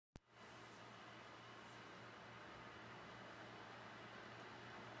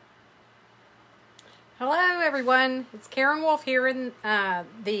Hello everyone, it's Karen Wolf here in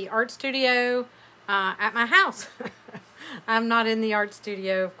the art studio at my house. I'm not in the art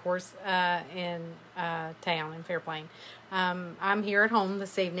studio, of course, in town in Fairplain. I'm here at home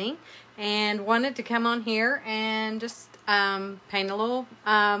this evening and wanted to come on here and just paint a little,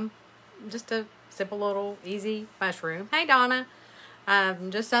 just a simple little easy mushroom. Hey Donna,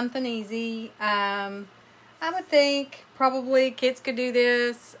 just something easy. I would think probably kids could do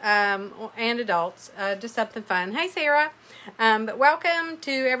this, and adults, just something fun. Hey, Sarah. But welcome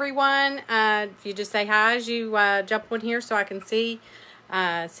to everyone. If you just say hi as you jump on here so I can see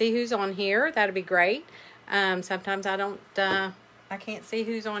who's on here, that'd be great. Sometimes I can't see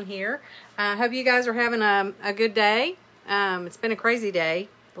who's on here. I hope you guys are having a good day. It's been a crazy day,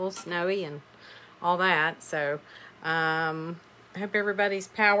 a little snowy and all that. So I hope everybody's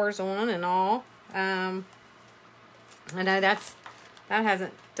power's on and all. I know that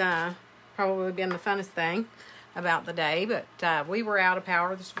hasn't probably been the funnest thing about the day, but we were out of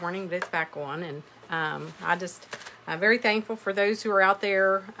power this morning, but it's back on, and I'm very thankful for those who are out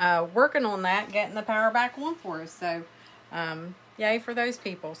there working on that, getting the power back on for us. So, yay for those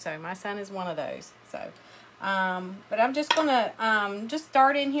people. So my son is one of those. So, but I'm just gonna just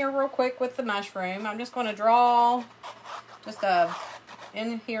start in here real quick with the mushroom. I'm just gonna draw just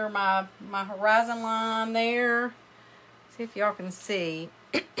in here my horizon line there. See if y'all can see.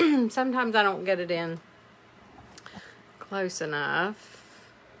 Sometimes I don't get it in close enough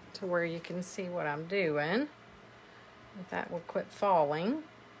to where you can see what I'm doing. If that will quit falling.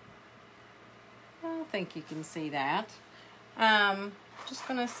 I don't think you can see that. Just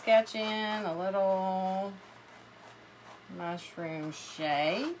gonna sketch in a little mushroom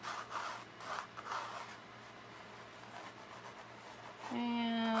shape.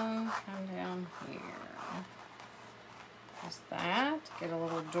 And come down here. Just that. Get a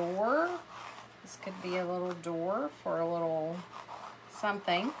little door. This could be a little door for a little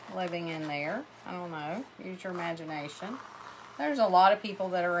something living in there. I don't know. Use your imagination. There's a lot of people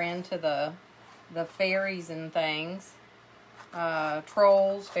that are into the fairies and things.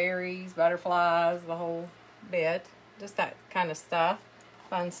 Trolls, fairies, butterflies, the whole bit. Just that kind of stuff.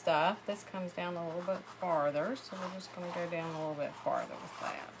 Fun stuff. This comes down a little bit farther, so we're just going to go down a little bit farther with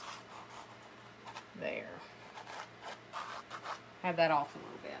that. There. Have that off a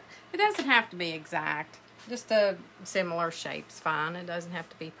little bit. It doesn't have to be exact. Just a similar shape's fine. It doesn't have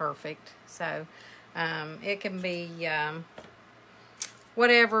to be perfect. So it can be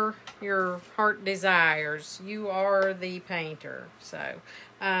whatever your heart desires. You are the painter. So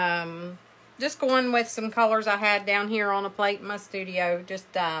just going with some colors I had down here on a plate in my studio. Just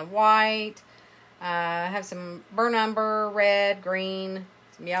white. I have some burnt umber, red, green,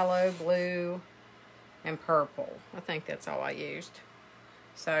 some yellow, blue, and purple. I think that's all I used.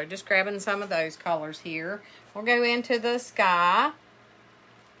 So just grabbing some of those colors here. We'll go into the sky.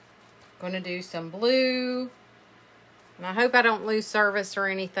 Going to do some blue. And I hope I don't lose service or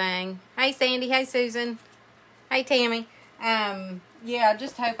anything. Hey Sandy, hey Susan, hey Tammy. Yeah,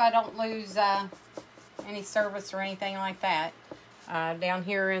 just hope I don't lose any service or anything like that. Down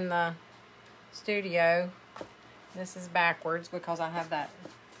here in the studio, this is backwards because I have that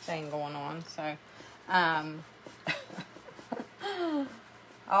thing going on. So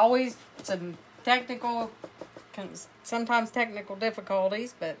always some sometimes technical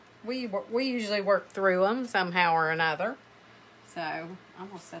difficulties, but we usually work through them somehow or another. So I'm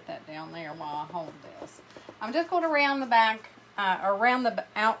gonna set that down there while I hold this. I'm just going around the back, around the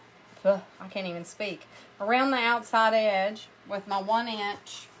I can't even speak. Around the outside edge with my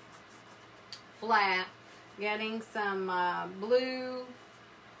 1-inch flat, getting some blue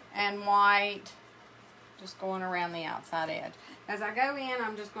and white. Just going around the outside edge. As I go in,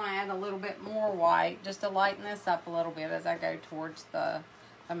 I'm just going to add a little bit more white just to lighten this up a little bit as I go towards the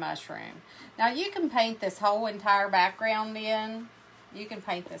mushroom. Now you can paint this whole entire background in. You can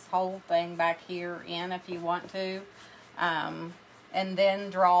paint this whole thing back here in if you want to. And then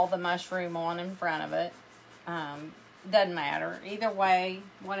draw the mushroom on in front of it. Doesn't matter. Either way,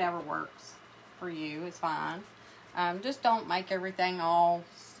 whatever works for you is fine. Just don't make everything all,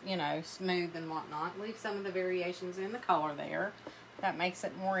 you know, smooth and whatnot. Leave some of the variations in the color there. That makes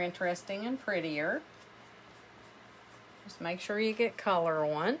it more interesting and prettier. Just make sure you get color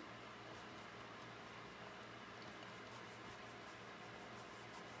on.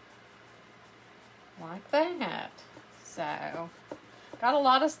 Like that. So, got a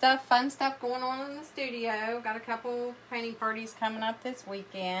lot of stuff, fun stuff going on in the studio. Got a couple painting parties coming up this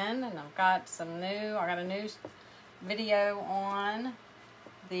weekend. And I've got I got a new video on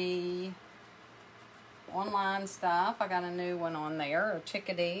the online stuff. I got a new one on there, a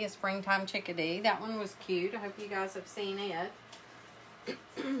chickadee, a springtime chickadee. That one was cute. I hope you guys have seen it.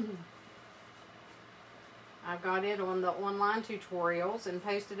 I got it on the online tutorials and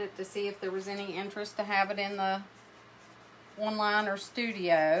posted it to see if there was any interest to have it in the online or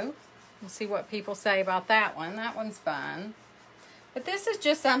studio. We'll see what people say about that one. That one's fun. But this is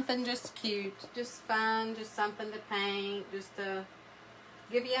just something just cute, just fun, just something to paint, just to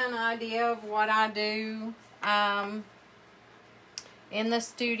give you an idea of what I do in the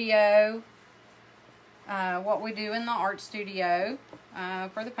studio, what we do in the art studio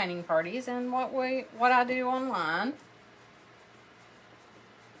for the painting parties, and what I do online.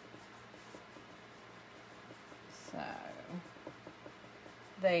 So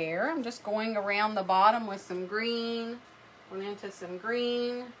there, I'm just going around the bottom with some green, went into some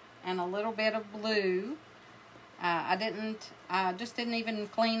green and a little bit of blue. I just didn't even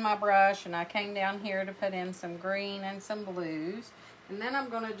clean my brush, and I came down here to put in some green and some blues. And then I'm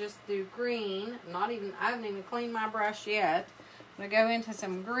going to just do green. I haven't even cleaned my brush yet. I'm going to go into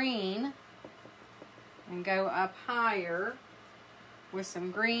some green and go up higher with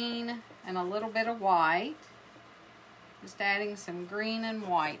some green and a little bit of white. Just adding some green and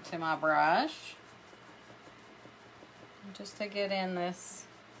white to my brush. Just to get in this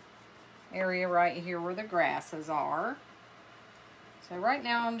area right here where the grasses are. So right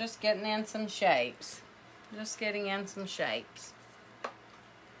now I'm just getting in some shapes. Just getting in some shapes.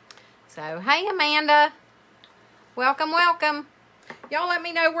 So, hey Amanda. Welcome, welcome. Y'all let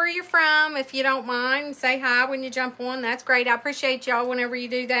me know where you're from if you don't mind. Say hi when you jump on. That's great. I appreciate y'all whenever you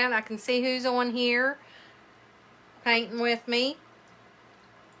do that. I can see who's on here painting with me.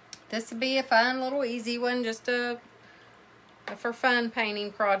 This would be a fun little easy one, just for fun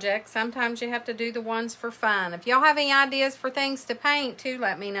painting projects. Sometimes you have to do the ones for fun. If y'all have any ideas for things to paint too,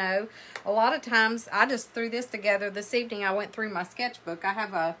 let me know. A lot of times I just threw this together this evening. I went through my sketchbook. I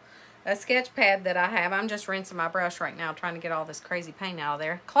have a sketch pad that I have. I'm just rinsing my brush right now trying to get all this crazy paint out of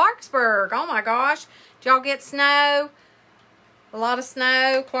there. Clarksburg, oh my gosh, did y'all get snow? A lot of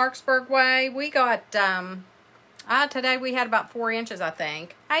snow Clarksburg way. We got today we had about 4 inches, I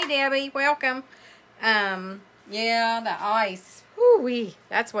think. Hey Debbie, welcome. Yeah, the ice. Whoo-wee.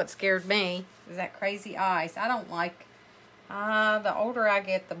 That's what scared me, is that crazy ice. I don't like, the older I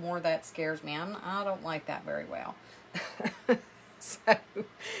get, the more that scares me. I don't like that very well. So,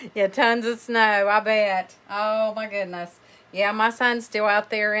 yeah, tons of snow, I bet. Oh, my goodness. Yeah, my son's still out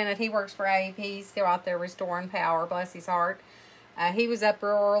there in it. He works for AEP. He's still out there restoring power, bless his heart. He was up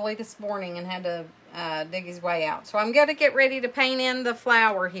real early this morning and had to dig his way out. So I'm going to get ready to paint in the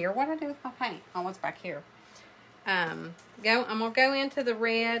flower here. What do I do with my paint? Oh, what's back here? I'm gonna go into the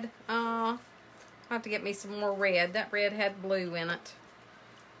red. I'll have to get me some more red. That red had blue in it.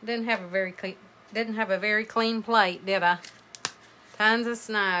 Didn't have a very clean plate, did I? Tons of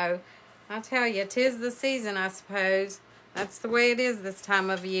snow. I tell you, 'tis the season, I suppose. That's the way it is this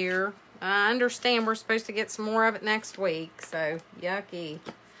time of year. I understand we're supposed to get some more of it next week, so yucky.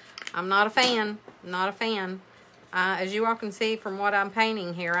 I'm not a fan. Not a fan. As you all can see from what I'm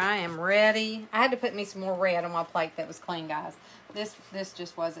painting here, I am ready. I had to put me some more red on my plate that was clean, guys. This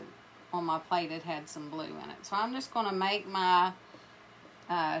just wasn't on my plate. It had some blue in it. So I'm just going to make my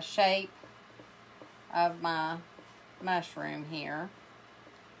shape of my mushroom here.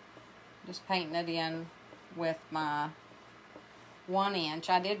 Just painting it in with my 1 inch.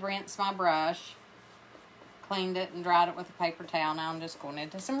 I did rinse my brush, cleaned it and dried it with a paper towel. Now I'm just going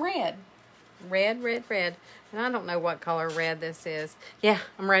into some red. Red, red, red. And I don't know what color red this is. Yeah,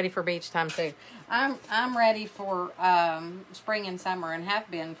 I'm ready for beach time too. I'm ready for spring and summer, and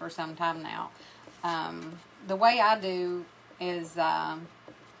have been for some time now. The way I do is I'm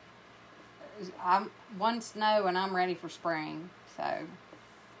one snow and I'm ready for spring. So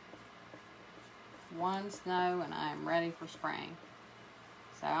 1 snow and I'm ready for spring.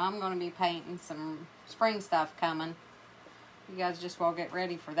 So I'm going to be painting some spring stuff coming. You guys just will get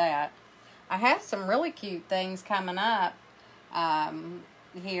ready for that. I have some really cute things coming up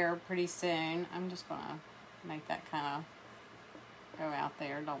here pretty soon. I'm just going to make that kind of go out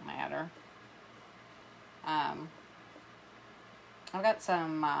there. Don't matter. I've got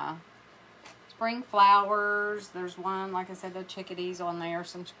some spring flowers. There's one, like I said, the chickadees on there.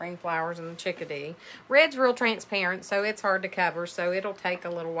 Some spring flowers and the chickadee. Red's real transparent, so it's hard to cover. So it'll take a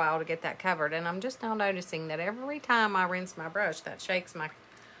little while to get that covered. And I'm just now noticing that every time I rinse my brush, that shakes my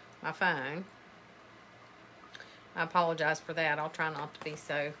phone. I apologize for that. I'll try not to be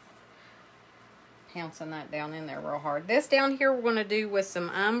so pouncing that down in there real hard. This down here we're going to do with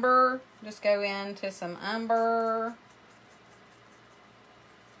some umber. Just go into some umber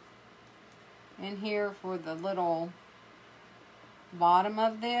in here for the little bottom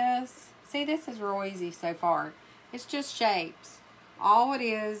of this. See, this is real easy so far. It's just shapes. All it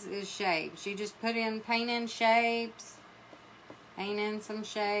is shapes. You just put in, paint in shapes, paint in some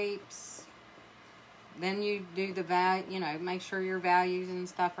shapes. Then you do the value, you know, make sure your values and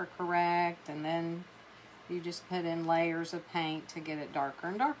stuff are correct. And then you just put in layers of paint to get it darker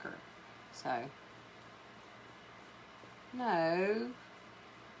and darker. So, no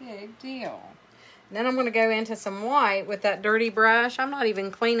big deal. Then I'm going to go into some white with that dirty brush. I'm not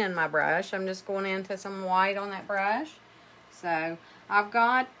even cleaning my brush. I'm just going into some white on that brush. So I've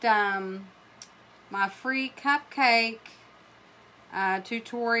got my free cupcake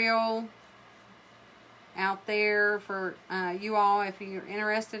tutorial out there for you all. If you're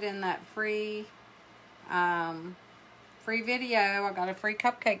interested in that free video, I got a free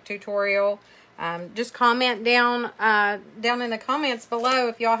cupcake tutorial. Just comment down in the comments below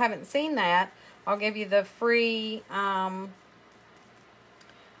if y'all haven't seen that. I'll give you the free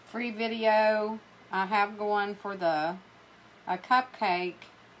video I have going for a cupcake.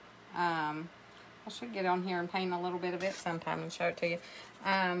 I should get on here and paint a little bit of it sometime and show it to you.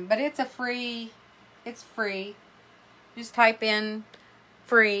 But it's free. Just type in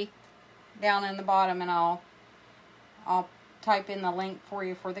free down in the bottom and I'll type in the link for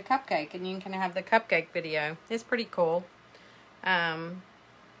you for the cupcake and you can have the cupcake video. It's pretty cool.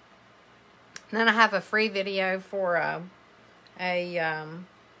 Then I have a free video for a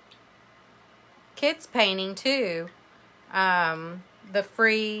kids painting too. The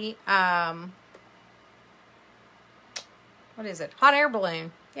free, what is it? Hot air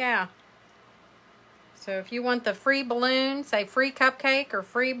balloon. Yeah. So if you want the free balloon, say free cupcake or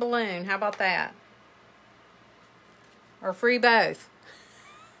free balloon. How about that? Or free both.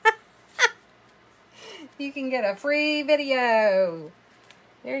 You can get a free video.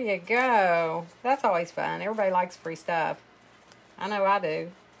 There you go. That's always fun. Everybody likes free stuff. I know I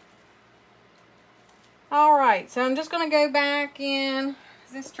do. Alright, so I'm just going to go back in.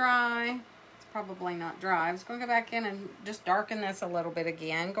 Is this dry? It's probably not dry. I'm just going to go back in and just darken this a little bit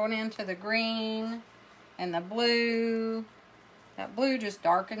again. Going into the green and the blue. That blue just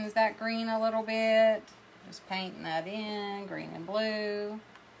darkens that green a little bit. Just painting that in, green and blue.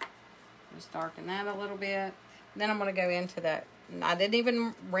 Just darken that a little bit. Then I'm going to go into that. I didn't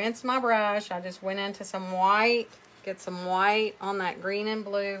even rinse my brush. I just went into some white. Get some white on that green and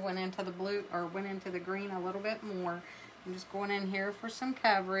blue. Went into the blue, or went into the green a little bit more. I'm just going in here for some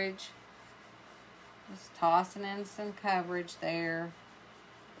coverage. Just tossing in some coverage there.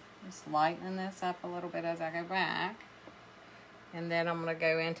 Just lightening this up a little bit as I go back. And then I'm going to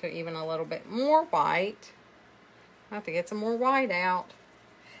go into even a little bit more white. I have to get some more white out.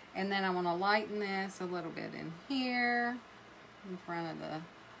 And then I want to lighten this a little bit in here. In front of the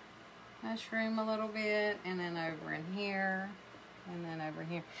mushroom a little bit. And then over in here. And then over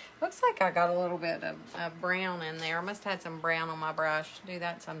here. Looks like I got a little bit of brown in there. I must have had some brown on my brush. Do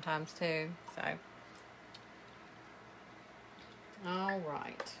that sometimes too. So.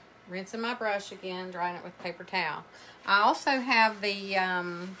 Alright. Rinsing my brush again. Drying it with paper towel. I also have the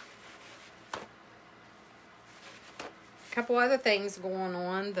couple other things going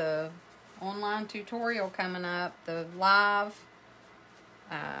on. The online tutorial coming up. The live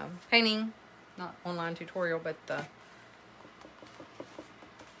painting. Not online tutorial, but the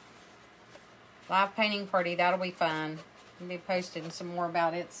live painting party. That'll be fun. I'll be posting some more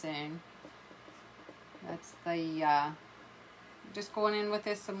about it soon. That's the just going in with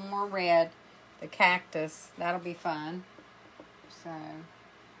this some more red. The cactus. That'll be fun. So.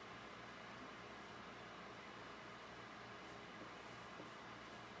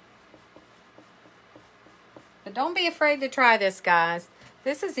 But don't be afraid to try this, guys.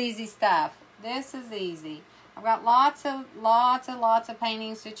 This is easy stuff. This is easy. I've got lots of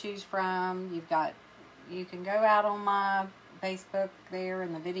paintings to choose from. You can go out on my Facebook there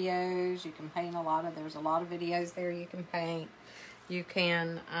in the videos. You can paint there's a lot of videos there you can paint. You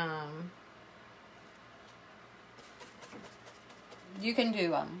can do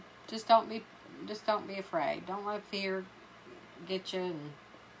them. Just don't be afraid. Don't let fear get you. And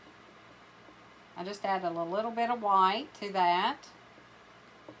I just added a little bit of white to that.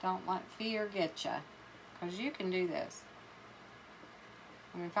 Don't let fear get you, because you can do this.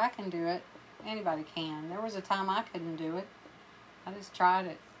 I mean, if I can do it, anybody can. There was a time I couldn't do it. I just tried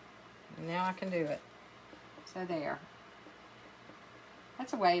it, and now I can do it. So there.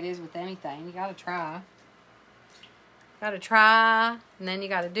 That's the way it is with anything. You got to try. Got to try, and then you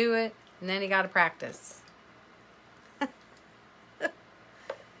got to do it, and then you got to practice.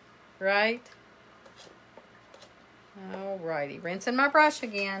 Right? Alrighty. Rinsing my brush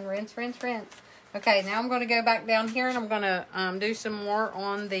again. Rinse, rinse, rinse. Okay, now I'm going to go back down here and I'm going to do some more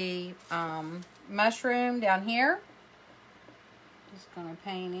on the mushroom down here. Just going to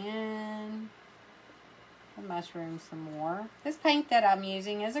paint in the mushroom some more. This paint that I'm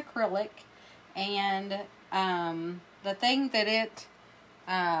using is acrylic, and the thing that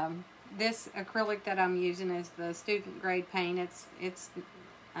this acrylic that I'm using is the student grade paint. It's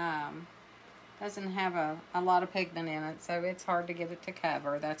doesn't have a lot of pigment in it, so it's hard to get it to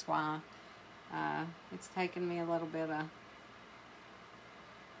cover. That's why it's taken me a little bit of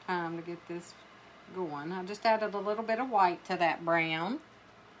time to get this going. I just added a little bit of white to that brown.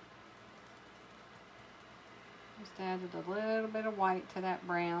 Just added a little bit of white to that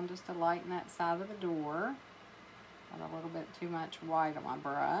brown just to lighten that side of the door. Got a little bit too much white on my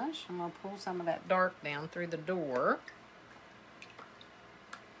brush. I'm going to pull some of that dark down through the door.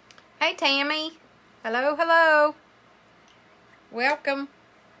 Hey, Tammy. Hello, hello. Welcome.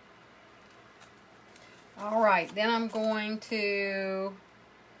 All right, then I'm going to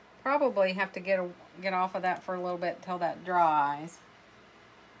probably have to get off of that for a little bit until that dries.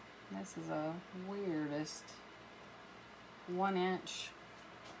 This is a weirdest 1 inch.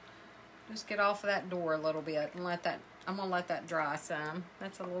 Just get off of that door a little bit and let that, I'm going to let that dry some.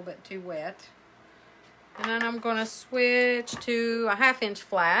 That's a little bit too wet. And then I'm going to switch to a 1/2 inch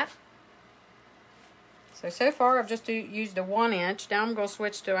flat. So far I've just used a 1 inch. Now I'm going to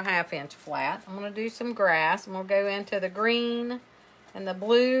switch to a 1/2 inch flat. I'm going to do some grass. I'm going to go into the green and the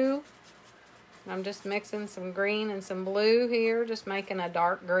blue. I'm just mixing some green and some blue here, just making a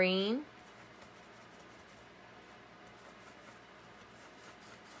dark green.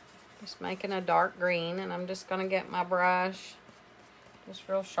 Just making a dark green, and I'm just going to get my brush just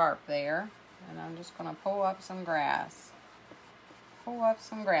real sharp there, and I'm just going to pull up some grass. Pull up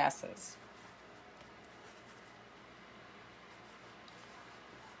some grasses.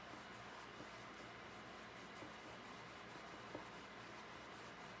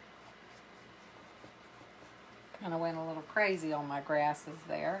 Kind of went a little crazy on my grasses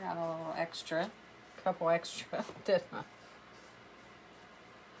there. Got a little extra, couple extra, didn't I?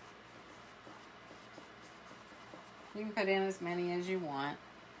 You can put in as many as you want.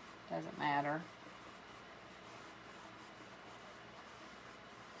 Doesn't matter.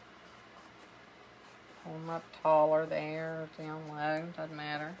 Pull them up taller there, down low, doesn't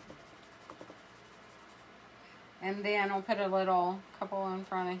matter. And then I'll put a little couple in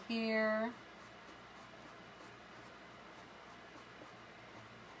front of here.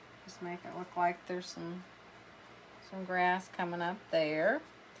 Just make it look like there's some grass coming up there.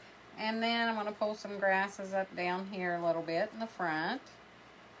 And then I'm going to pull some grasses up down here a little bit in the front.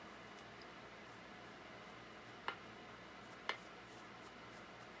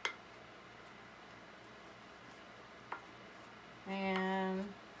 And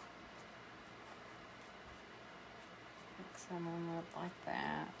make some of them look like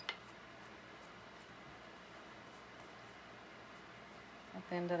that.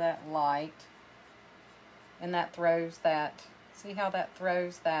 Up into that light. And that throws that, see how that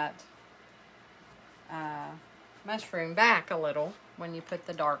throws that mushroom back a little when you put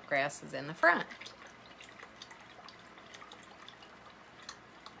the dark grasses in the front.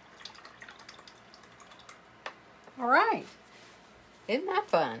 All right. Isn't that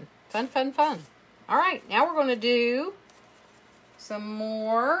fun? Fun, fun, fun. All right, now we're going to do some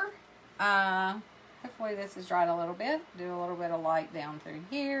more. Hopefully this is dried a little bit. Do a little bit of light down through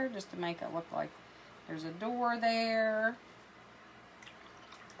here just to make it look like there's a door there.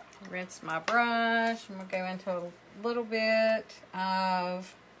 Rinse my brush. I'm going to go into a little bit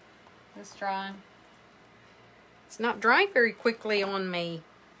of this drying. It's not drying very quickly on me.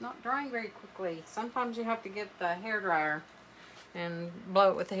 Not drying very quickly. Sometimes you have to get the hairdryer and blow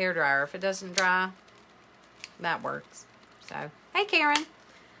it with the hairdryer. If it doesn't dry, that works. So, hey Karen.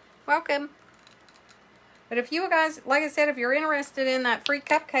 Welcome. But if you guys, like I said, if you're interested in that free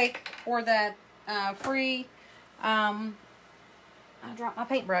cupcake or that free, I dropped my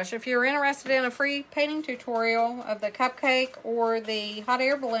paintbrush. If you're interested in a free painting tutorial of the cupcake or the hot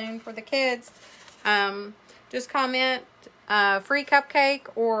air balloon for the kids, just comment free cupcake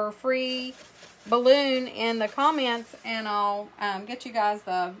or free balloon in the comments, and I'll get you guys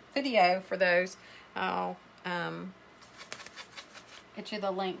the video for those. I'll get you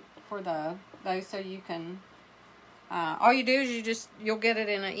the link for those so you can. All you do is you'll get it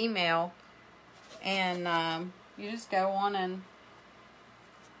in an email, and you just go on and.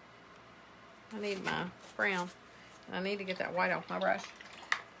 I need my brown. I need to get that white off my brush.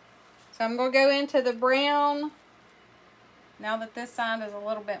 So I'm going to go into the brown. Now that this side is a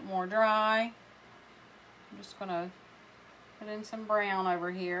little bit more dry, I'm just going to Put in some brown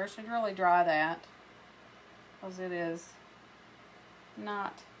over here. Should really dry that, because it is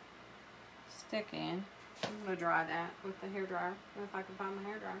not sticking. I'm going to dry that with the hairdryer. If I can find my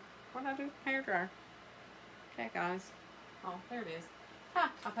hairdryer. What did I do with the hairdryer? Okay, guys. Oh, there it is. Huh,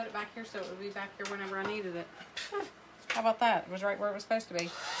 I put it back here so it would be back here whenever I needed it. How about that? It was right where it was supposed to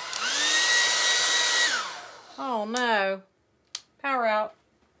be. Oh, no. Power out.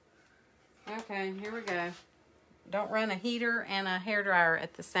 Okay, here we go. Don't run a heater and a hairdryer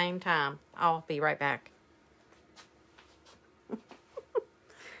at the same time. I'll be right back.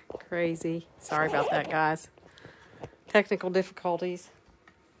 Crazy. Sorry about that, guys. Technical difficulties.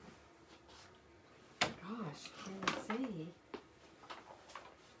 Gosh, can you see?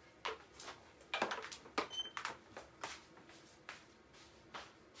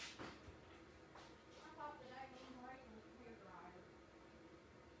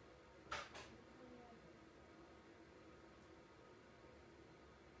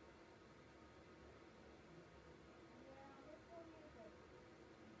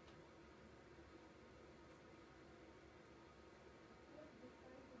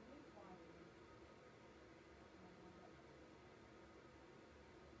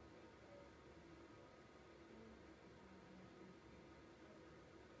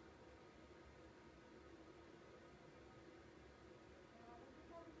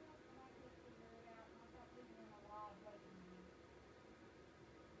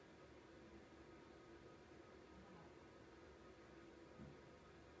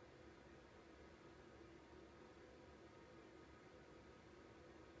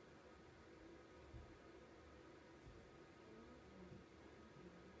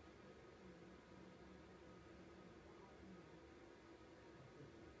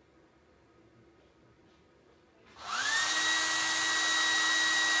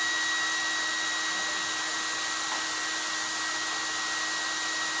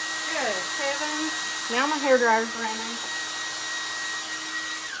 Now my hairdryer's running.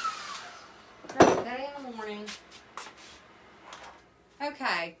 First day in the morning.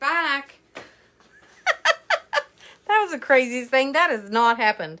 Okay, back. That was the craziest thing. That has not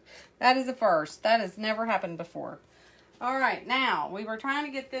happened. That is a first. That has never happened before. All right, now we were trying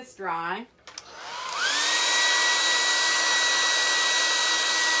to get this dry.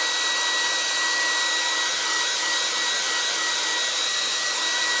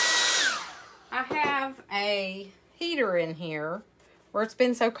 A heater in here where it's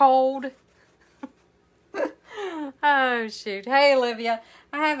been so cold. Oh shoot. Hey Olivia,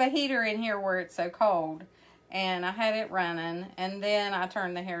 I have a heater in here where it's so cold, and I had it running, and then I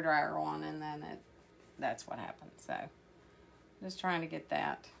turned the hairdryer on, and then that's what happened. So just trying to get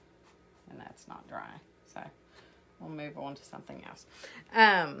that, and that's not dry, so we'll move on to something else.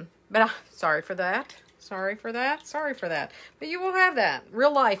 But sorry for that. Sorry for that. But you will have that.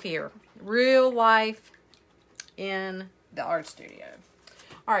 Real life here. Real life in the art studio.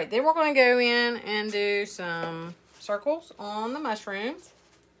 All right, then we're going to go in and do some circles on the mushrooms.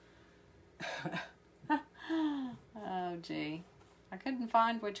 Oh, gee. I couldn't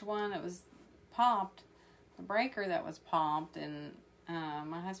find which one it was popped. The breaker that was popped, and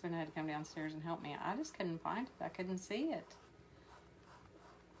my husband had to come downstairs and help me. I just couldn't find it. I couldn't see it.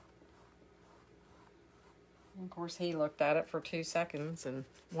 And of course, he looked at it for 2 seconds and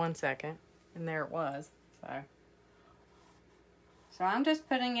 1 second, and there it was. So I'm just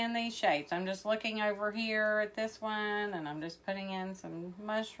putting in these shapes. I'm just looking over here at this one, and I'm just putting in some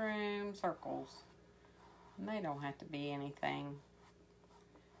mushroom circles. And they don't have to be anything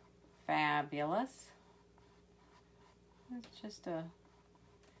fabulous. It's just a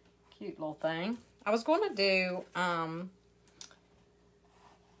cute little thing. I was going to do a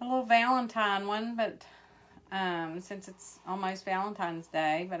little Valentine one, but since it's almost Valentine's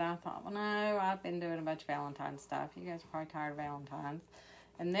Day, but I thought, well, no, I've been doing a bunch of Valentine stuff. You guys are probably tired of Valentine's.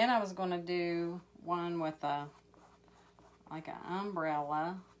 And then I was going to do one with like an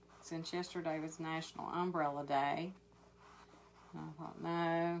umbrella, since yesterday was National Umbrella Day. And I thought, no,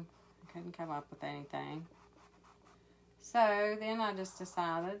 I couldn't come up with anything. So then I just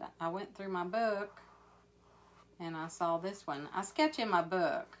decided, I went through my book, and I saw this one. I sketch in my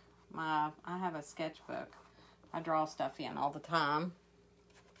book. I have a sketchbook. I draw stuff in all the time.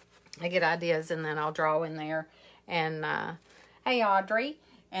 I get ideas, and then I'll draw in there. And, hey, Audrey.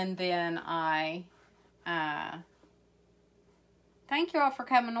 And then I, thank you all for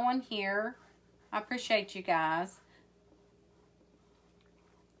coming on here. I appreciate you guys.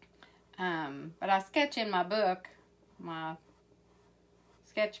 But I sketch in my book, my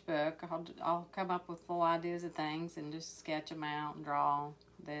sketchbook. I'll come up with little ideas of things and just sketch them out and draw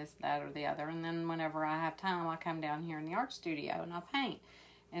this, that, or the other. And then whenever I have time, I come down here in the art studio and I paint.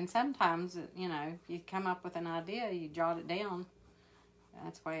 And sometimes, you know, if you come up with an idea, you jot it down.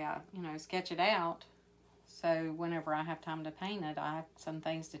 That's the way I, you know, sketch it out. So whenever I have time to paint it, I have some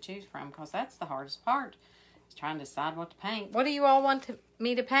things to choose from, because that's the hardest part, is trying to decide what to paint. What do you all want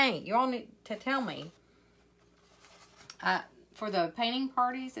me to paint? You all need to tell me. For the painting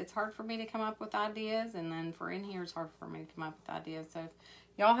parties, it's hard for me to come up with ideas, and then for in here, it's hard for me to come up with ideas. So if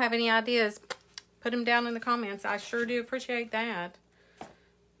y'all have any ideas, put them down in the comments. I sure do appreciate that.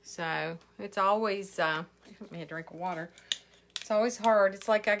 So it's always, give me a drink of water. It's always hard. It's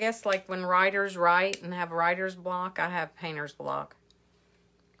like, I guess, like when writers write and have writer's block, I have painter's block.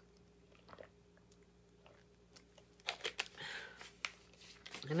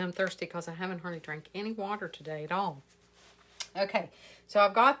 And I'm thirsty because I haven't hardly drank any water today at all. Okay, so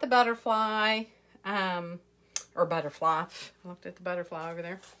I've got the butterfly, or butterfly. I looked at the butterfly over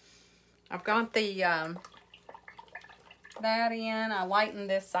there. I've got the, that in. I lightened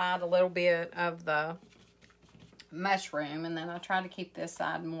this side a little bit of the mushroom, and then I tried to keep this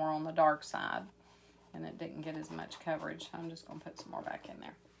side more on the dark side, and it didn't get as much coverage. I'm just going to put some more back in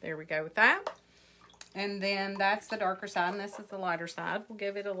there. There we go with that. And then that's the darker side, and this is the lighter side. We'll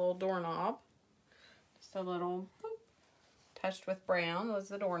give it a little doorknob. Just a little, boop, touched with brown was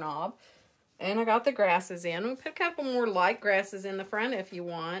the doorknob. And I got the grasses in. We'll put a couple more light grasses in the front if you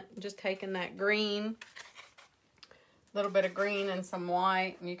want. Just taking that green, a little bit of green and some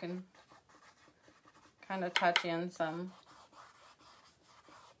white, and you can kind of touch in some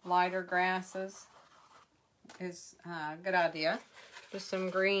lighter grasses. Is a good idea. Just some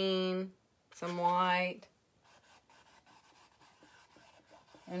green, some white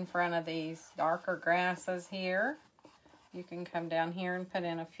in front of these darker grasses here. You can come down here and put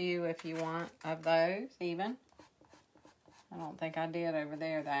in a few if you want of those even. I don't think I did over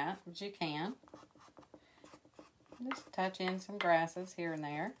there that, but you can. Just touch in some grasses here and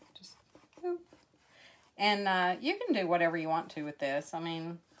there. Just boop. And you can do whatever you want to with this. I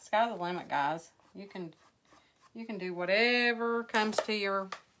mean, sky's the limit, guys. You can do whatever comes to your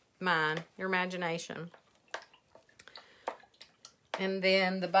mind, your imagination. And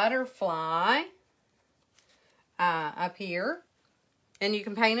then the butterfly up here. And you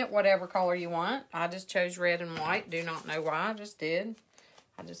can paint it whatever color you want. I just chose red and white. Do not know why. I just did.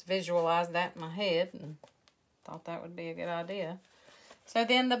 I just visualized that in my head and thought that would be a good idea. So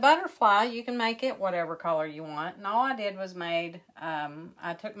then the butterfly, you can make it whatever color you want. And all I did was made,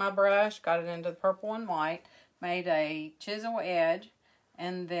 I took my brush, got it into the purple and white, made a chisel edge,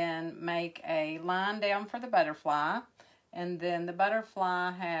 and then make a line down for the butterfly. And then the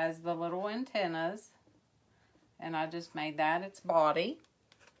butterfly has the little antennas. And I just made that its body.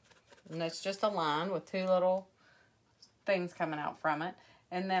 And it's just a line with two little things coming out from it.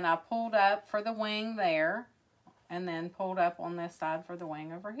 And then I pulled up for the wing there. And then pulled up on this side for the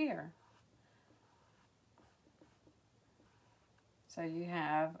wing over here. So you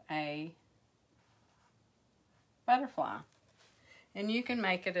have a butterfly. And you can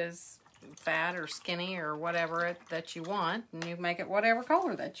make it as fat or skinny or whatever that you want. And you make it whatever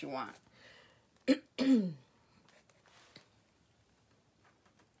color that you want.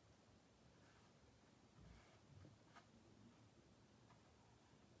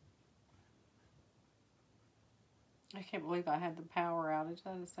 I can't believe I had the power outage.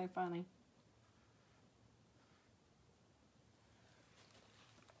 That is so funny.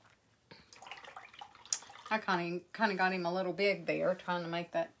 I kind of got him a little big there, trying to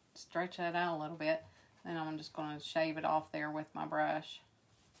make that, stretch that out a little bit. Then I'm just going to shave it off there with my brush.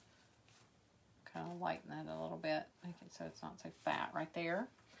 Kind of lighten it a little bit, make it so it's not so fat right there.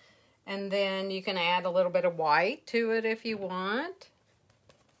 And then you can add a little bit of white to it if you want.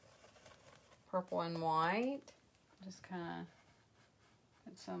 Purple and white. Just kind of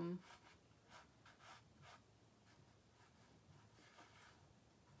put some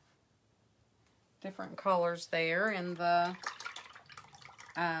different colors there in the,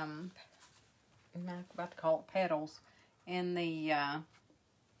 I'm about to call it petals, in the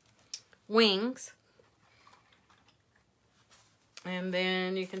wings. And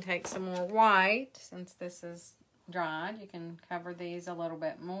then you can take some more white, since this is dried. You can cover these a little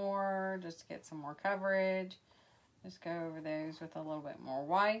bit more, just to get some more coverage. Just go over those with a little bit more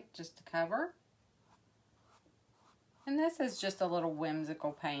white, just to cover. And this is just a little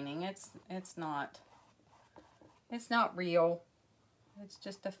whimsical painting. It's not real. It's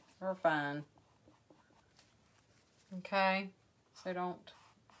just for fun. Okay, so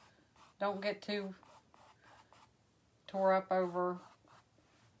don't get too tore up over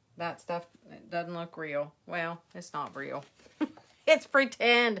that stuff, it doesn't look real. Well, it's not real. It's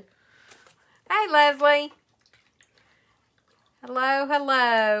pretend. Hey, Leslie. Hello,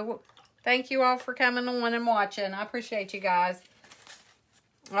 hello. Thank you all for coming on and watching. I appreciate you guys.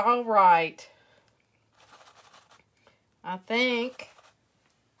 All right. I think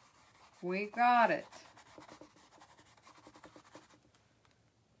we got it.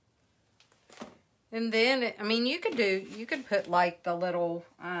 And then, I mean, you could put like the little,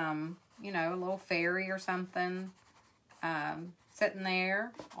 you know, a little fairy or something sitting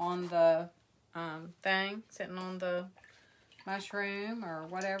there on the thing, sitting on the mushroom or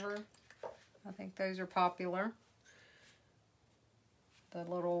whatever. I think those are popular. The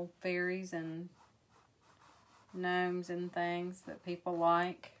little fairies and gnomes and things that people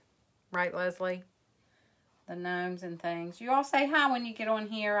like. Right, Leslie? The gnomes and things. You all say hi when you get on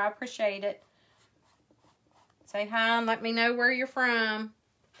here. I appreciate it. Say hi and let me know where you're from.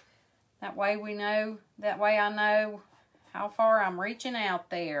 That way we know, that way I know how far I'm reaching out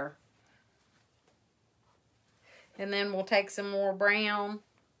there. And then we'll take some more brown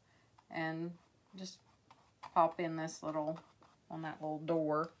and just pop in this little, on that little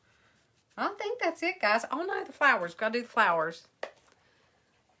door. I think that's it, guys. Oh no, the flowers. Gotta do the flowers.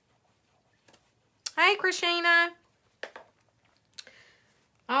 Hey, Krishina.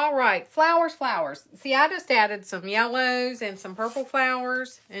 All right, flowers, flowers. See, I just added some yellows and some purple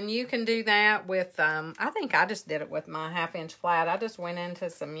flowers, and you can do that with, I think I just did it with my 1/2 inch flat. I just went into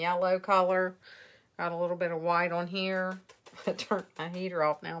some yellow color, got a little bit of white on here. I turned my heater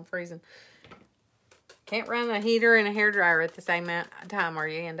off, now I'm freezing. Can't run a heater and a hairdryer at the same time or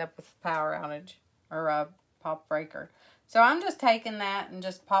you end up with a power outage or a pop breaker. So I'm just taking that and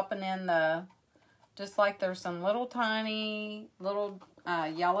just popping in the, just like there's some little tiny little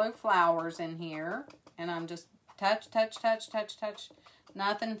yellow flowers in here, and I'm just touch,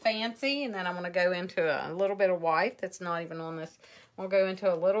 nothing fancy. And then I'm going to go into a little bit of white that's not even on this. We'll go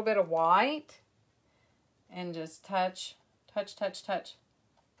into a little bit of white and just touch.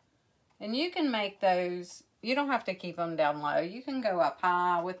 And you can make those, you don't have to keep them down low. You can go up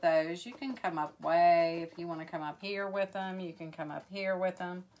high with those. You can come up way, if you want to come up here with them, you can come up here with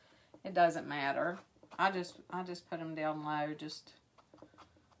them. It doesn't matter. I just put them down low just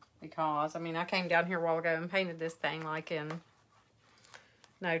because. I mean, I came down here a while ago and painted this thing like in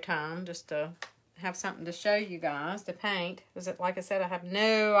no time just to have something to show you guys to paint. Because, like I said, I have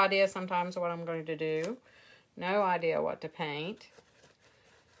no idea sometimes what I'm going to do. No idea what to paint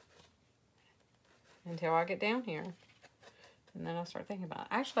until I get down here. And then I start thinking about it.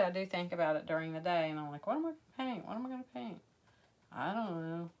 Actually, I do think about it during the day. And I'm like, what am I going to paint? What am I going to paint? I don't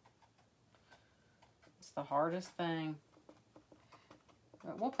know. It's the hardest thing.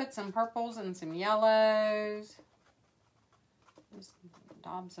 But we'll put some purples and some yellows. Just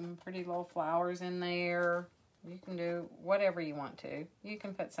daub some pretty little flowers in there. You can do whatever you want to. You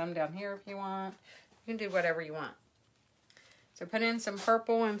can put some down here if you want. You can do whatever you want. So put in some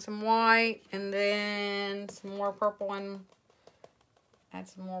purple and some white, and then some more purple and add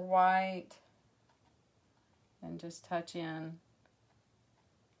some more white. And just touch in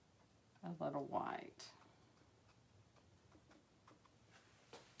a little white.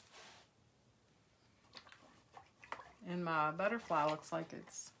 And my butterfly looks like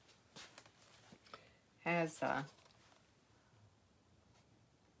it's has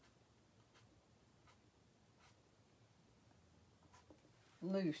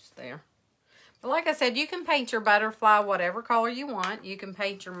loose there. But like I said, you can paint your butterfly whatever color you want. You can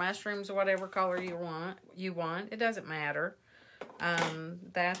paint your mushrooms whatever color you want. It doesn't matter.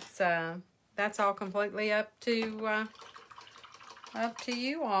 That's all completely up to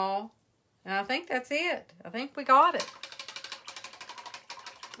you all. And I think that's it. I think we got it.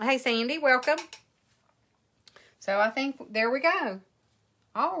 Hey, Sandy, welcome. So I think, there we go.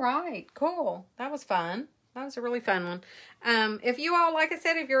 All right, cool. That was fun. That was a really fun one. If you all, like I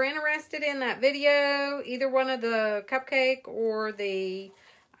said, if you're interested in that video, either one of the cupcake or the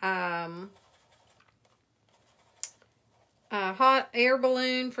hot air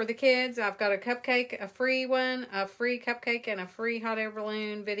balloon for the kids, I've got a cupcake, a free one, a free cupcake, and a free hot air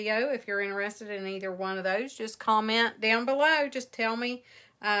balloon video. If you're interested in either one of those, just comment down below. Just tell me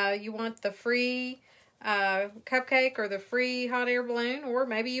you want the free cupcake or the free hot air balloon, or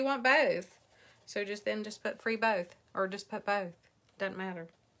maybe you want both. So just put free both, or just put both. Doesn't matter.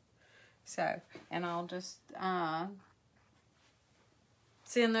 So, and I'll just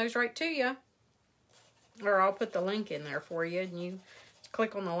send those right to you. Or I'll put the link in there for you, and you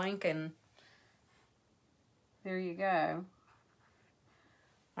click on the link, and there you go.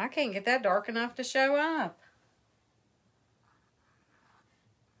 I can't get that dark enough to show up.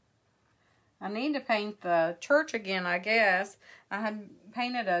 I need to paint the church again, I guess. I had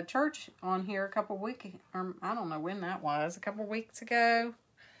painted a church on here a couple weeks, or I don't know when that was, a couple weeks ago.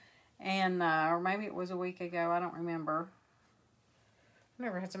 And, or maybe it was a week ago, I don't remember. I've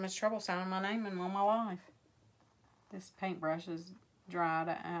never had so much trouble signing my name in all my life. This paintbrush is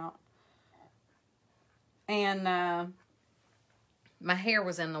dried out. And, my hair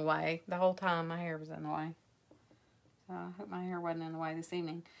was in the way. The whole time my hair was in the way. So I hope my hair wasn't in the way this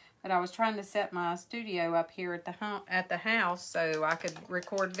evening. But I was trying to set my studio up here at the house so I could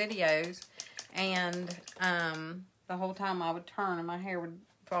record videos. And the whole time I would turn and my hair would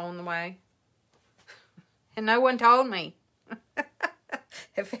fall in the way. And no one told me.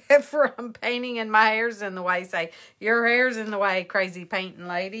 If ever I'm painting and my hair's in the way, say, your hair's in the way, crazy painting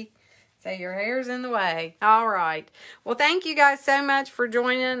lady. Say, your hair's in the way. All right. Well, thank you guys so much for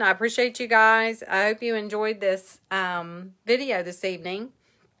joining. I appreciate you guys. I hope you enjoyed this video this evening.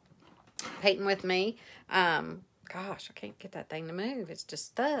 Painting with me. Gosh, I can't get that thing to move. It's just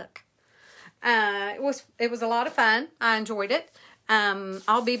stuck. It was a lot of fun. I enjoyed it.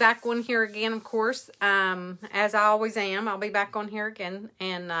 I'll be back on here again, of course, as I always am. I'll be back on here again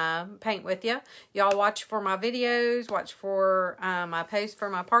and paint with you. Y'all watch for my videos, watch for my posts for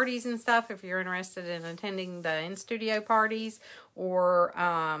my parties and stuff if you're interested in attending the in-studio parties or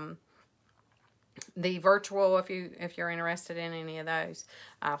the virtual if you're interested in any of those.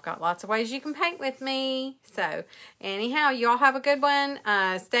 I've got lots of ways you can paint with me. So anyhow, y'all have a good one.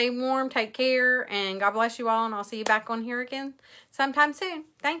 Stay warm, take care, and God bless you all, and I'll see you back on here again sometime soon.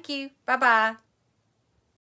 Thank you. Bye-bye.